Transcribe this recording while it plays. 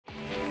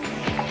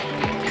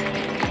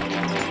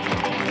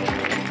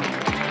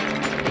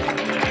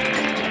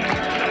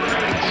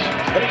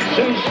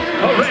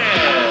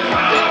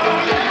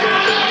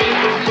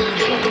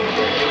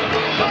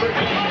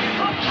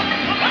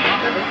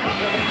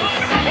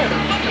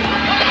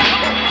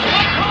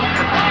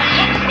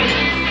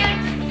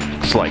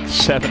It's like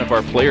 7 of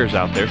our players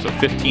out there, so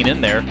 15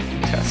 in there.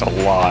 That's a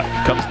lot.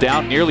 Comes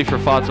down nearly for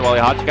Fadzawali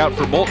Hodgick. Out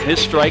for Moulton. His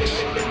strikes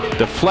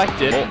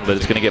deflected, but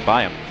it's going to get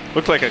by him.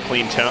 Looked like a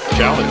clean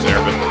challenge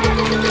there, but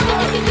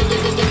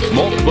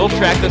Moulton will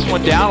track this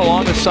one down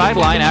along the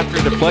sideline after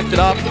it deflected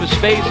off of his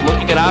face,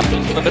 looking at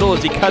options in the middle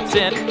as he cuts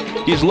in.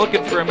 He's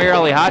looking for Amir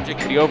Ali Hodgick,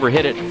 but he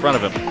overhit it in front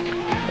of him.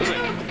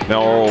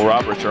 now Oral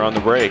Roberts are on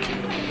the break.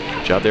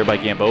 Good job there by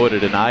Gamboa to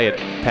deny it.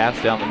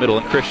 Pass down the middle,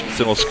 and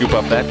Christensen will scoop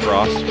up that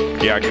cross.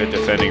 Yeah, good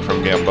defending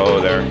from Gamboa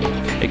there.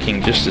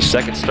 Making just his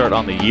 2nd start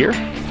on the year.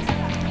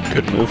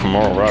 Good move from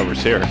Oral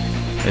Roberts here.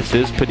 This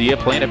is Padilla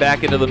playing it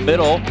back into the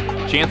middle.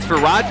 Chance for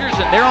Rogers,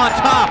 and they're on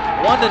top,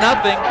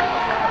 1-0.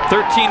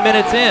 13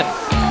 minutes in.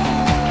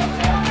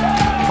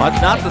 Well,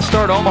 that's not the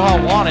start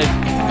Omaha wanted.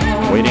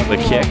 Waiting the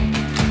kick.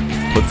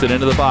 Puts it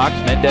into the box.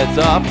 Mendez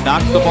up,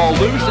 knocks the ball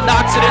loose, and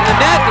knocks it in the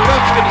net. The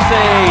ref's going to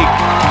say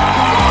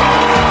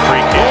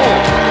Free goal.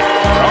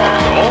 Oh,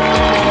 goal?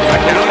 I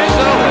don't think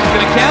so. That's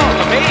going to count.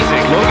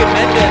 Amazing. Logan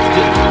Mendez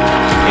didn't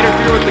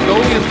interfere with the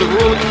goalie as the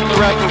ruling from the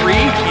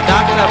referee. He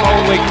knocked that ball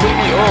away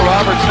quickly. Oral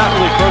Roberts not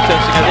really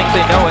protesting. I think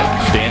they know it.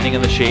 Standing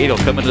in the shade, he'll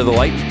come into the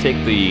light to take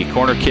the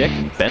corner kick.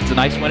 Bends a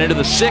nice one into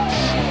the 6.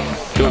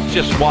 Goes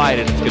just wide,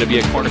 and it's going to be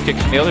a corner kick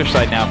from the other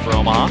side now for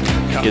Omaha.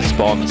 Gets the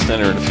ball in the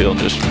center of the field,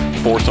 just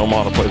force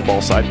Omaha to play the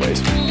ball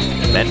sideways.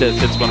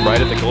 Mendez hits one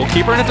right at the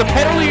goalkeeper, and it's a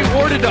penalty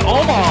awarded to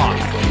Omaha.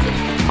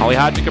 Ali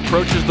Hodgick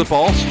approaches the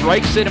ball,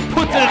 strikes it, and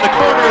puts it in the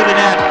corner of the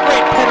net.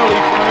 Great penalty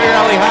from Amir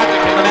Ali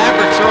Hodgick, and the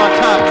Mavericks are on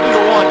top,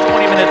 2-1,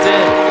 20 minutes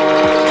in.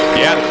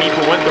 Yeah, the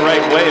keeper went the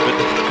right way, but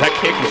that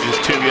kick was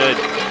just too good.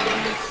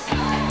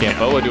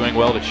 Gamboa doing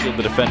well to shield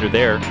the defender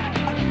there.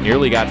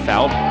 Nearly got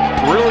fouled.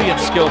 Brilliant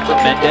skill from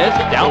Mendez.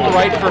 Down the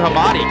right for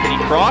Hamadi. Can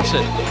he cross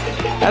it?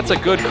 That's a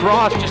good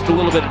cross, just a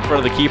little bit in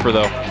front of the keeper,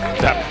 though.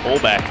 That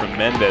pullback from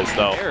Mendez,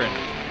 though.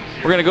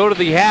 We're going to go to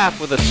the half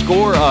with a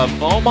score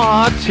of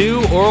Omaha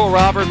 2, Oral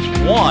Roberts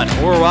 1.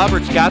 Oral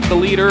Roberts got the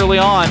lead early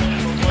on.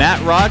 Matt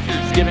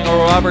Rogers giving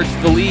Oral Roberts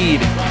the lead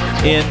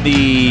in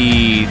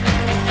the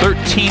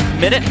 13th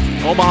minute.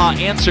 Omaha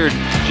answered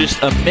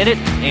just a minute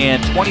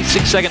and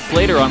 26 seconds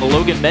later on the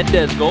Logan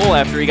Mendez goal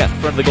after he got in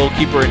front of the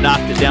goalkeeper and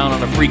knocked it down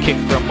on a free kick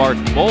from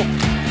Martin Moulton.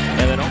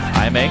 And then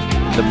Jaime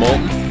to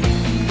Moulton.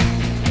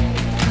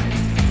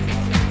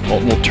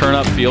 Moulton will turn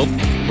upfield,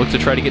 look to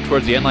try to get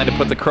towards the end line to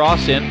put the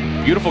cross in.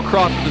 Beautiful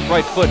cross with his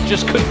right foot,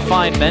 just couldn't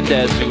find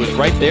Mendez, who was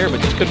right there,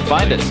 but just couldn't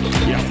find it.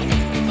 Yeah.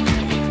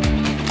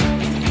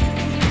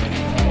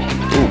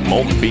 Ooh,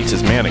 Moulton beats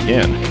his man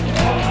again.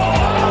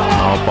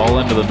 Oh, ball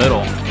into the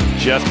middle.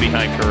 Just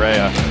behind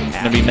Correa. It's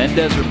going to be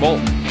Mendez or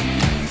Moulton.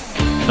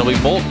 It'll be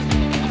Moulton.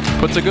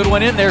 Puts a good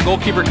one in there.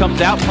 Goalkeeper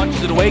comes out,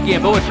 punches it away.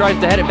 Gamboa tries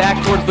to head it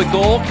back towards the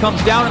goal.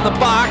 Comes down in the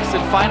box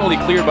and finally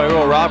cleared by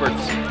Oral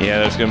Roberts. Yeah,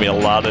 there's going to be a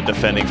lot of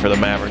defending for the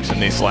Mavericks in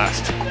these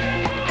last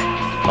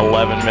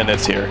 11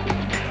 minutes here.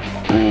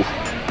 Ooh.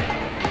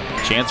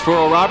 Chance for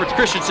Oral Roberts.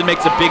 Christensen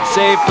makes a big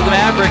save for the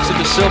Mavericks, and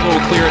De Silva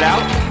will clear it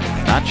out.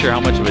 Not sure how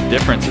much of a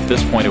difference at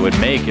this point it would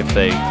make if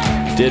they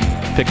did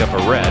pick up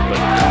a red, but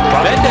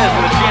Mendez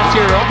with a chance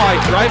here at Omaha,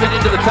 driving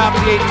into the top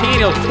of the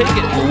 18. He'll take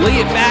it and lay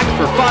it back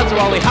for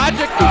Fadzawali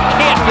Hodgick, who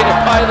can't get it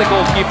by the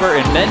goalkeeper,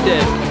 and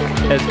Mendez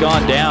has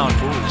gone down.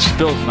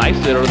 Spills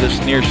nicely over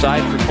this near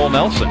side for Cole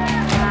Nelson.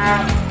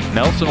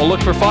 Nelson will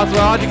look for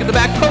Fadzawali Hodgick at the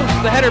back post.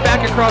 The header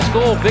back across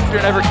goal.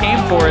 Victor never came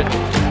for it.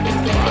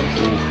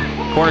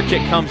 Corner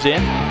kick comes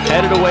in,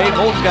 headed away.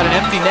 Moulton's got an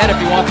empty net if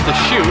he wants to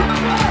shoot.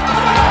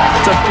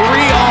 It's a 3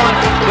 on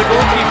the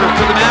goalkeeper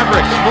for the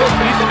Mavericks.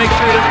 Moulton needs to make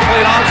sure he doesn't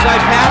play an onside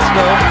pass,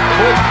 though.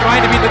 Moulton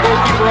trying to beat the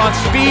goalkeeper on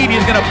speed.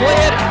 He's going to play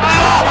it.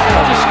 Oh!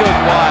 It just goes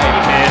wide.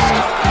 He missed.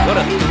 What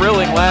a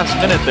thrilling last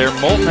minute there.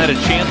 Moulton had a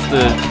chance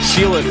to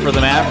seal it for the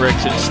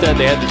Mavericks. Instead,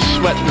 they had to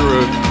sweat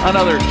through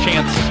another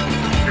chance.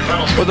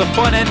 It was a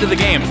fun end to the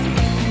game.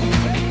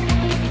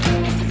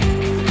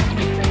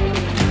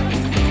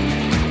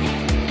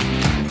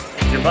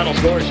 Your final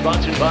score is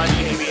sponsored by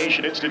the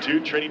Aviation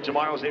Institute, training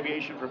tomorrow's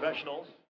aviation professionals.